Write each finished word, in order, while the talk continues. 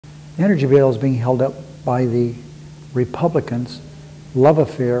The energy bill is being held up by the Republicans' love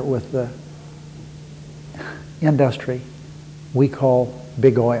affair with the industry we call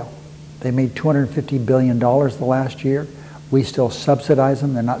big oil. They made $250 billion the last year. We still subsidize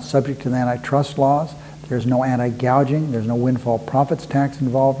them. They're not subject to the antitrust laws. There's no anti-gouging. There's no windfall profits tax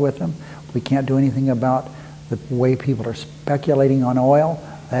involved with them. We can't do anything about the way people are speculating on oil.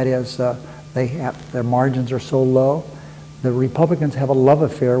 That is, their margins are so low. The Republicans have a love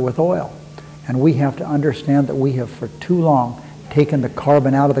affair with oil. And we have to understand that we have for too long taken the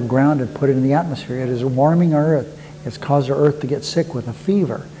carbon out of the ground and put it in the atmosphere. It is warming our earth. It's caused our earth to get sick with a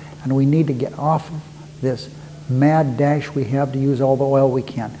fever. And we need to get off of this mad dash we have to use all the oil we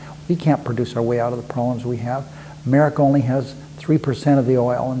can. We can't produce our way out of the problems we have. America only has 3% of the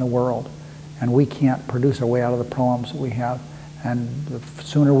oil in the world, and we can't produce our way out of the problems that we have. And the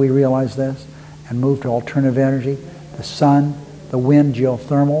sooner we realize this and move to alternative energy, the sun, the wind,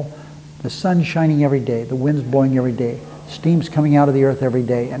 geothermal, the sun's shining every day, the wind's blowing every day, steam's coming out of the earth every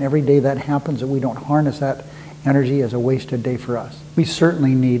day, and every day that happens that we don't harness that energy is a wasted day for us. We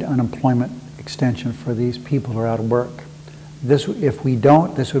certainly need unemployment extension for these people who are out of work. If we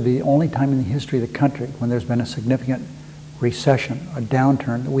don't, this would be the only time in the history of the country when there's been a significant recession, a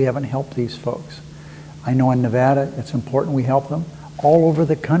downturn, that we haven't helped these folks. I know in Nevada it's important we help them. All over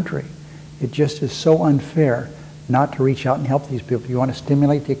the country, it just is so unfair not to reach out and help these people. You want to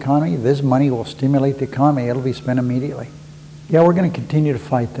stimulate the economy? This money will stimulate the economy. It'll be spent immediately. Yeah, we're going to continue to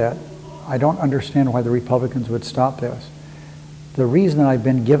fight that. I don't understand why the Republicans would stop this. The reason that I've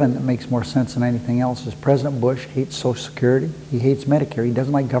been given that makes more sense than anything else is President Bush hates Social Security. He hates Medicare. He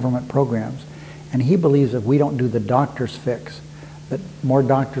doesn't like government programs. And he believes if we don't do the doctor's fix, that more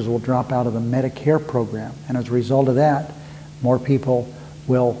doctors will drop out of the Medicare program. And as a result of that, more people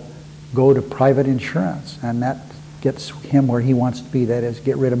will go to private insurance. And that gets him where he wants to be, that is,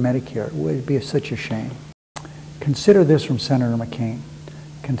 get rid of Medicare. It would be such a shame. Consider this from Senator McCain.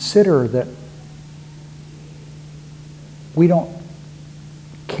 Consider that we don't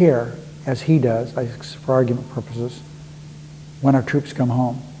care, as he does, for argument purposes, when our troops come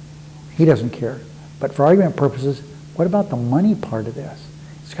home. He doesn't care. But for argument purposes, what about the money part of this?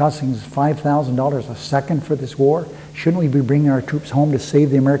 It's costing us $5,000 a second for this war. Shouldn't we be bringing our troops home to save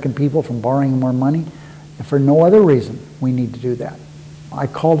the American people from borrowing more money? If for no other reason, we need to do that. I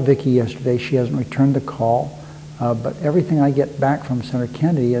called Vicki yesterday. She hasn't returned the call. But everything I get back from Senator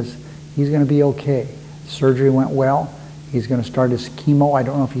Kennedy is he's going to be okay. Surgery went well. He's going to start his chemo. I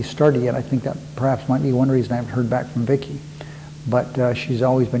don't know if he's started yet. I think that perhaps might be one reason I haven't heard back from Vicki. But she's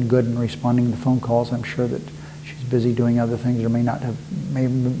always been good in responding to phone calls. I'm sure that she's busy doing other things or may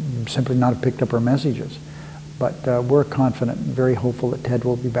simply not have picked up her messages. But we're confident and very hopeful that Ted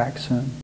will be back soon.